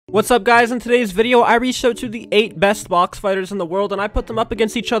What's up, guys? In today's video, I reached out to the 8 best box fighters in the world, and I put them up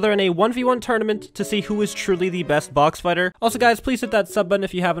against each other in a 1v1 tournament to see who is truly the best box fighter. Also, guys, please hit that sub button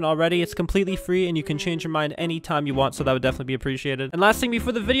if you haven't already. It's completely free, and you can change your mind anytime you want, so that would definitely be appreciated. And last thing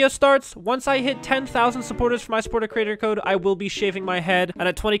before the video starts, once I hit 10,000 supporters for my supporter creator code, I will be shaving my head. And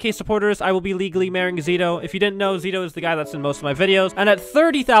at 20k supporters, I will be legally marrying Zito. If you didn't know, Zito is the guy that's in most of my videos. And at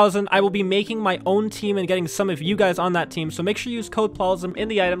 30,000, I will be making my own team and getting some of you guys on that team. So make sure you use code Plalism in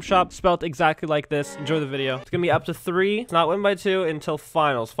the item shop, spelled exactly like this. Enjoy the video. It's gonna be up to 3. It's not win by 2 until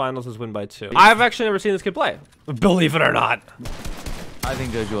finals. Finals is win by 2. I've actually never seen this kid play, believe it or not. I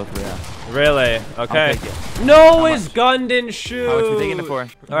think Jojo will 3 out. Really? Okay. No, his gun didn't shoot. How much are we taking it for?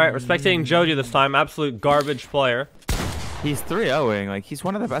 All right, respecting Jojo this time. Absolute garbage player. He's 3-0ing. Like, he's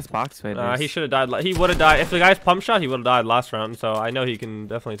one of the best box fighters. He should have died. He would have died. If the guy's pump shot, he would have died last round. So I know he can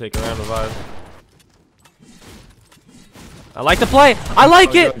definitely take a round of revive. I like the play. I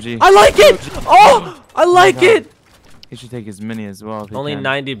like it. I like it. Oh, I like it. He should take his mini as well. Only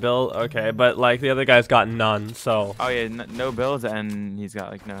 90 build. Okay, but like the other guy's got none. So. Oh yeah, no builds, and he's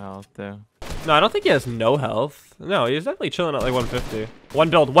got like no health too. No, I don't think he has no health. No, he's definitely chilling at like 150. One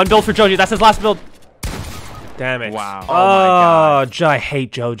build for Joji. That's his last build. Damn it. Wow. Oh my God. I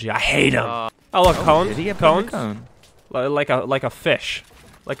hate Joji. I hate him. Oh look, cones. Did he get cones. Cone? Like a fish,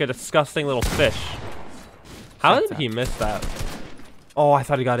 like a disgusting little fish. How did he miss that? Oh, I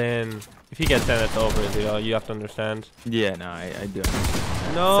thought he got in. If he gets in, it's over, you have to understand. Yeah, no, I do.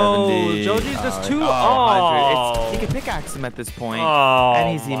 No, 70. Joji's just too. Oh, he can pickaxe him at this point. Oh,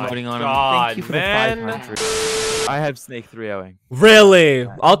 and he's emoting on him. Thank you for the 500. I have Snake 3-0ing. Really?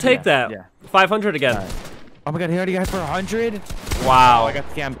 I'll take that. Yeah. 500 again. Right. Oh my God, he already got for 100. Wow. I got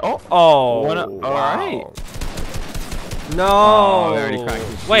scammed. Oh. Oh. All right. No. Oh, already cracked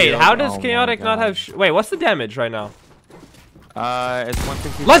his Wait, shield. how does Oh Chaotic not have? Wait, what's the damage right now? It's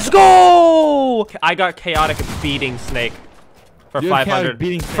 160. Let's go! I got Chaotic beating Snake for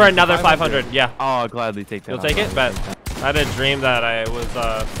 500. For another 500. Yeah. Oh, I'll gladly take that. You'll take it? Bet. I had a dream that I was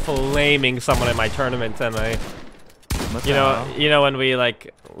flaming someone in my tournament, and you know when we have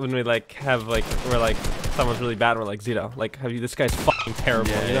we're like someone's really bad, and we're like, Zito, like, have you? This guy's fucking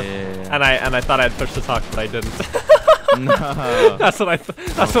terrible, you know? Yeah. And I thought I'd push the talk, but I didn't. No. That's what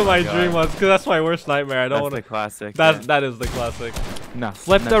my dream was, because that's my worst nightmare. I don't want to. That's the classic. That is the classic. No.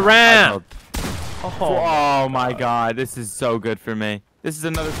 Flip the ramp. Oh my God, this is so good for me. This is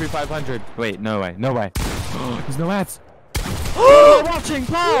another 3,500. Wait, no way, no way. There's no ads. Oh, watching.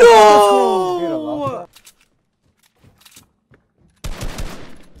 No.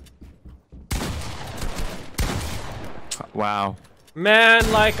 Wow. Man,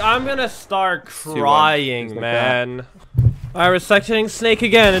 like, I'm gonna start crying, man. Alright, respecting Snake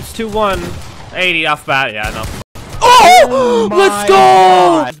again. It's 2-1. 80 off bat. Yeah, no. Oh! Let's go!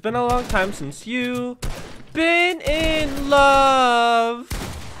 God. It's been a long time since you been in love.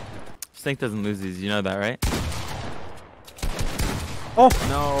 Snake doesn't lose these. You know that, right? Oh.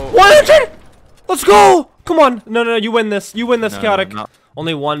 No. 100! Let's go! Come on. No, you win this. You win this, Chaotic. No.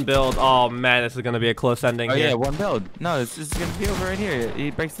 Only one build. Oh, man, this is gonna be a close ending here. Yeah, one build. No, this is gonna be over right here.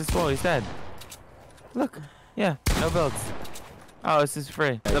 He breaks this wall. He's dead. Look. Yeah, no builds. Oh, this is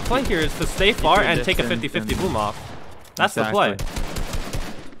free. The play here is to stay far and take a 50-50 boom off. That's the play.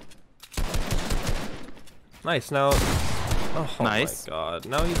 Nice. Now. Oh nice. My God.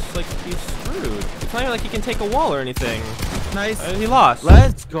 Now he's screwed. It's not like he can take a wall or anything. Nice. He lost.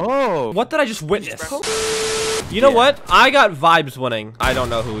 Let's go. What did I just witness? You know what? I got Vibez winning. I don't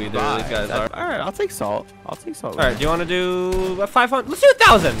know who either of these guys are. All right, I'll take Salt. I'll take Salt. All right, do you want to do 500? Let's do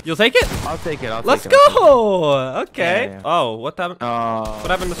 1,000. You'll take it? I'll take it. Let's go. Okay. Yeah. Oh, what happened? What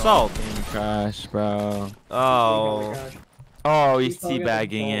happened to Salt? Crash, bro. Oh. Oh, he's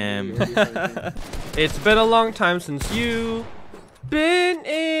teabagging him. It's been a long time since you been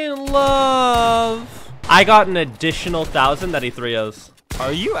in love. I got an additional 1,000 that he 3-0s.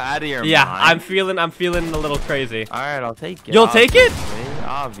 Are you out of your mind? Yeah, I'm feeling a little crazy. All right, I'll take it. You'll take it?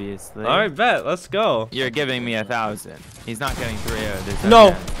 Obviously. All right, bet. Let's go. You're giving me 1,000. He's not getting 3-0.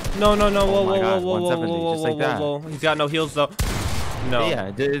 No. Whoa. He's got no heals though. No.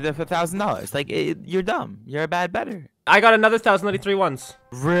 Yeah, for $1,000. Like, you're dumb. You're a bad better. I got another 1,000 that he 3-1s.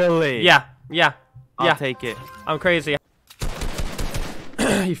 Really? Yeah. I'll take it. I'm crazy.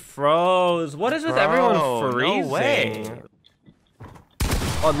 He froze. What is with everyone freezing? No way.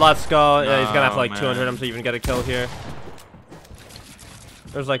 Oh, let's go. Yeah, he's gonna have to like man. 200 him to even get a kill here.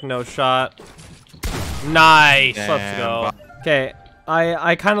 There's like no shot. Nice. Damn. Let's go. Okay,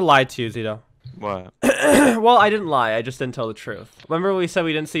 I kind of lied to you, Zito. What? Well, I didn't lie. I just didn't tell the truth. Remember we said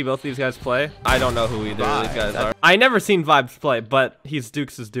we didn't see both these guys play? I don't know who either of these guys are. I never seen Vibez play, but he's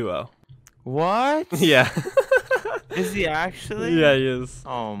Dukes' duo. What? Yeah. Is he actually? Yeah, he is.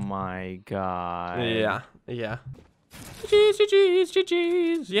 Oh my god. Yeah. Yeah. GG's,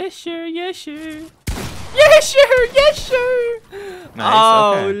 GG's. Yes, sure, yes, sure. Yes, sure, yes, sure. Nice,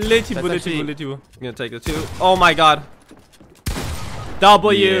 oh, okay. little. I'm gonna take the 2. Oh my god.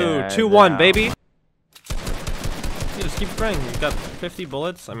 W. Yeah, 2-1, baby. You just keep spraying. He's got 50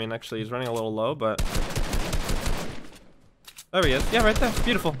 bullets. I mean, actually, he's running a little low, but... There he is. Yeah, right there.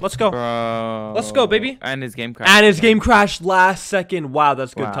 Beautiful. Let's go. Bro. Let's go, baby. And his game crashed. And his game crashed last second. Wow,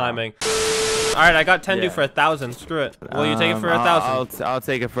 that's good timing. All right, I got Tendu for 1,000. Screw it. Will you take it for 1,000? I'll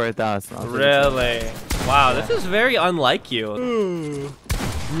take it for 1,000. Really? Wow, this is very unlike you.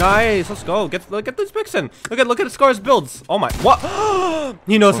 Nice. Let's go. Look at this Vixen. Look at Scar's builds. Oh my. What?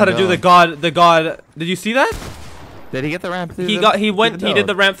 He knows how to do the god. Did you see that? Did he get the ramp through? He did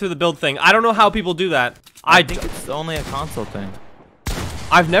the ramp through the build thing. I don't know how people do that. I think it's only a console thing.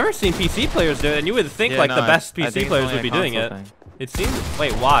 I've never seen PC players do it, and you would think like the best PC players would be doing it. It seems.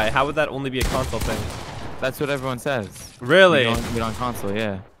 Wait, why? How would that only be a console thing? That's what everyone says. Really? You don't on console,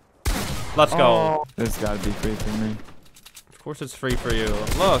 yeah. Let's go. This gotta be free for me. Of course it's free for you.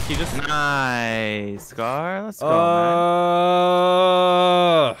 Look, he just. Nice, Scar. Let's go,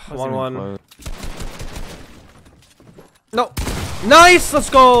 man. 1-1. No. Nice. Let's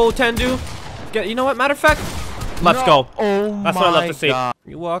go, Tendu. You know what? Matter of fact, let's go. Oh, that's what I love to see. God.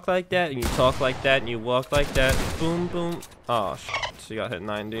 You walk like that, and you talk like that, and you walk like that. Boom, boom. Oh, shit. So you got hit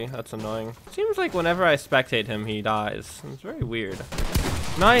 90. That's annoying. Seems like whenever I spectate him, he dies. It's very weird.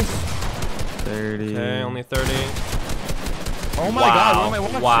 Nice. 30. Okay, only 30. Oh my God! What am I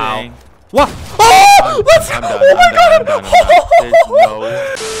watching? Wow. What? Oh! Let's go! Oh my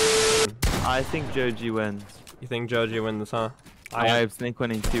God! I think Joji wins. You think Joji wins, huh? I have Snake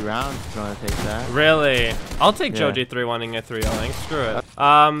winning 2 rounds. If you want to take that. Really? I'll take Joji 3-1ing a 3-0ing. Screw it.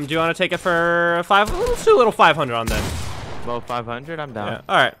 Do you want to take it for 5? Let's do a little 500 on this. Well, 500. I'm down. Yeah.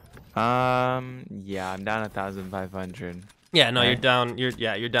 All right. Yeah, I'm down 1,500. Yeah, no, you're down.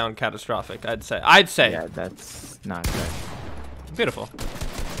 You're down catastrophic. I'd say. Yeah, that's not good. Beautiful.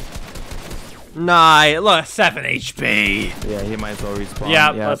 Nah, look, 7 HP. Yeah, he might as well respawn.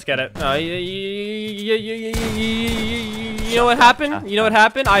 Yeah, let's get it. You know what happened? You know what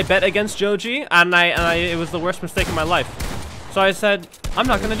happened? I bet against Joji, and it was the worst mistake of my life. So I said, I'm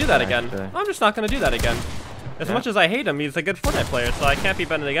not gonna do that again. I'm just not gonna do that again. As much as I hate him, he's a good Fortnite player, so I can't be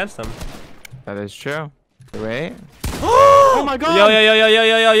betting against him. That is true. Wait. Oh my God! Yo!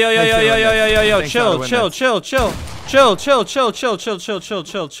 Chill.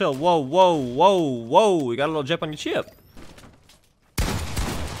 Whoa. We got a little jump on your chip.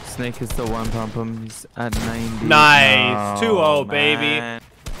 Snake is still one pump him. He's at 90. Nice. 2-0, baby.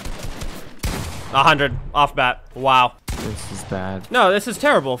 100 off bat. Wow. This is bad. No, this is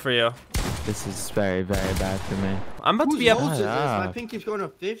terrible for you. This is very, very bad for me. I'm about to be up. My ping keeps going to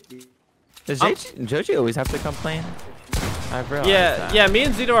 50. Does Joji always have to complain? I've realized yeah. Me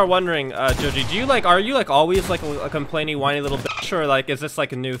and Zito are wondering, Joji, are you always like a complaining, whiny little bitch, or like is this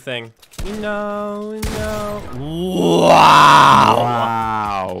like a new thing? No.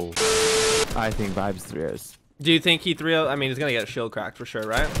 Wow. I think Vibez 3-0s. Do you think he 3-0? I mean, he's gonna get a shield cracked for sure,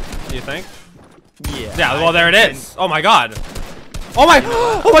 right? Do you think? Yeah. Yeah. Well, there it is. Oh my God. Oh my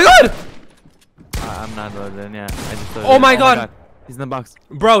God. I'm not loaded in. Yeah. I just oh my God. He's in the box.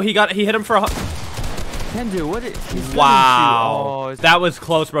 Bro, he hit him for a... Tendu, what is... Wow. That was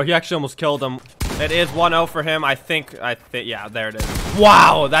close, bro. He actually almost killed him. It is 1-0 for him. I think, yeah, there it is.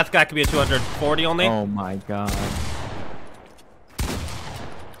 Wow, that could be a 240 only. Oh my God.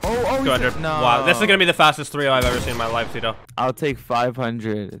 200. No. Wow, this is going to be the fastest 3-0 I've ever seen in my life, Zito. I'll take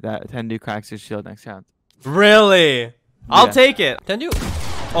 500 that Tendu cracks his shield next round. Really? Yeah. I'll take it. Tendu.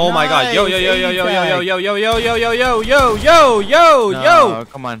 Oh my God. Yo. No,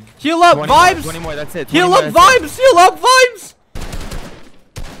 come on. Heal up, Vibez. 20 more, that's it. Heal up, Vibez.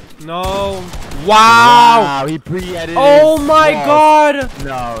 No. Wow. He pre-edited. Oh my God.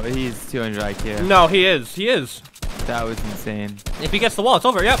 No, he's 200 IQ. No, he is. That was insane. If he gets the wall, it's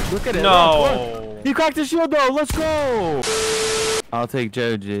over. Yep. Look at it. No. He cracked the shield though. Let's go. I'll take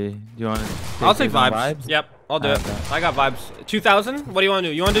Joji. Do you want to? I'll take Vibez. Yep. I'll do it. I got Vibez. 2,000? What do you want to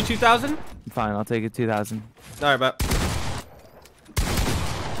do? You want to do 2,000? Fine, I'll take it 2,000. Alright, bet.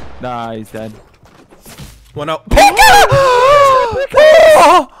 Nah, he's dead.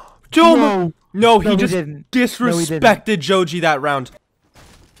 1-0. No, he just disrespected Joji that round.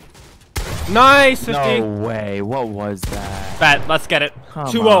 Nice, 50. No way. What was that? Bet, let's get it.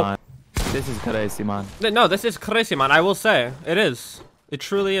 2-0. This is crazy, man. No, this is crazy, man. I will say. It is. It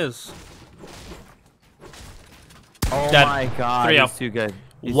truly is. Oh Dead. my god, 3-0. he's too good.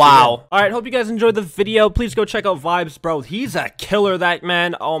 He's Wow. All right, hope you guys enjoyed the video. Please go check out Vibez, bro. He's a killer, that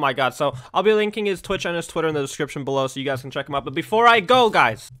man. Oh my god. So I'll be linking his Twitch and his Twitter in the description below so you guys can check him out. But before I go,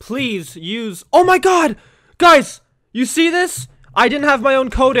 guys, please use... Oh my god! Guys, you see this? I didn't have my own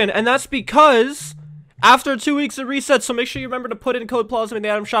code in, and that's because... After 2 weeks of reset, so make sure you remember to put in code Plalism in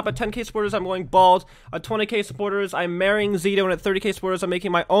the item shop. At 10k supporters, I'm going bald. At 20k supporters, I'm marrying Zito. And at 30k supporters, I'm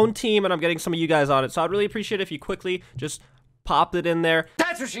making my own team, and I'm getting some of you guys on it. So I'd really appreciate it if you quickly just pop it in there.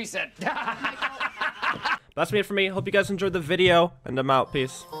 That's what she said. That's it for me. Hope you guys enjoyed the video, and I'm out.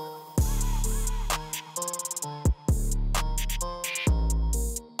 Peace.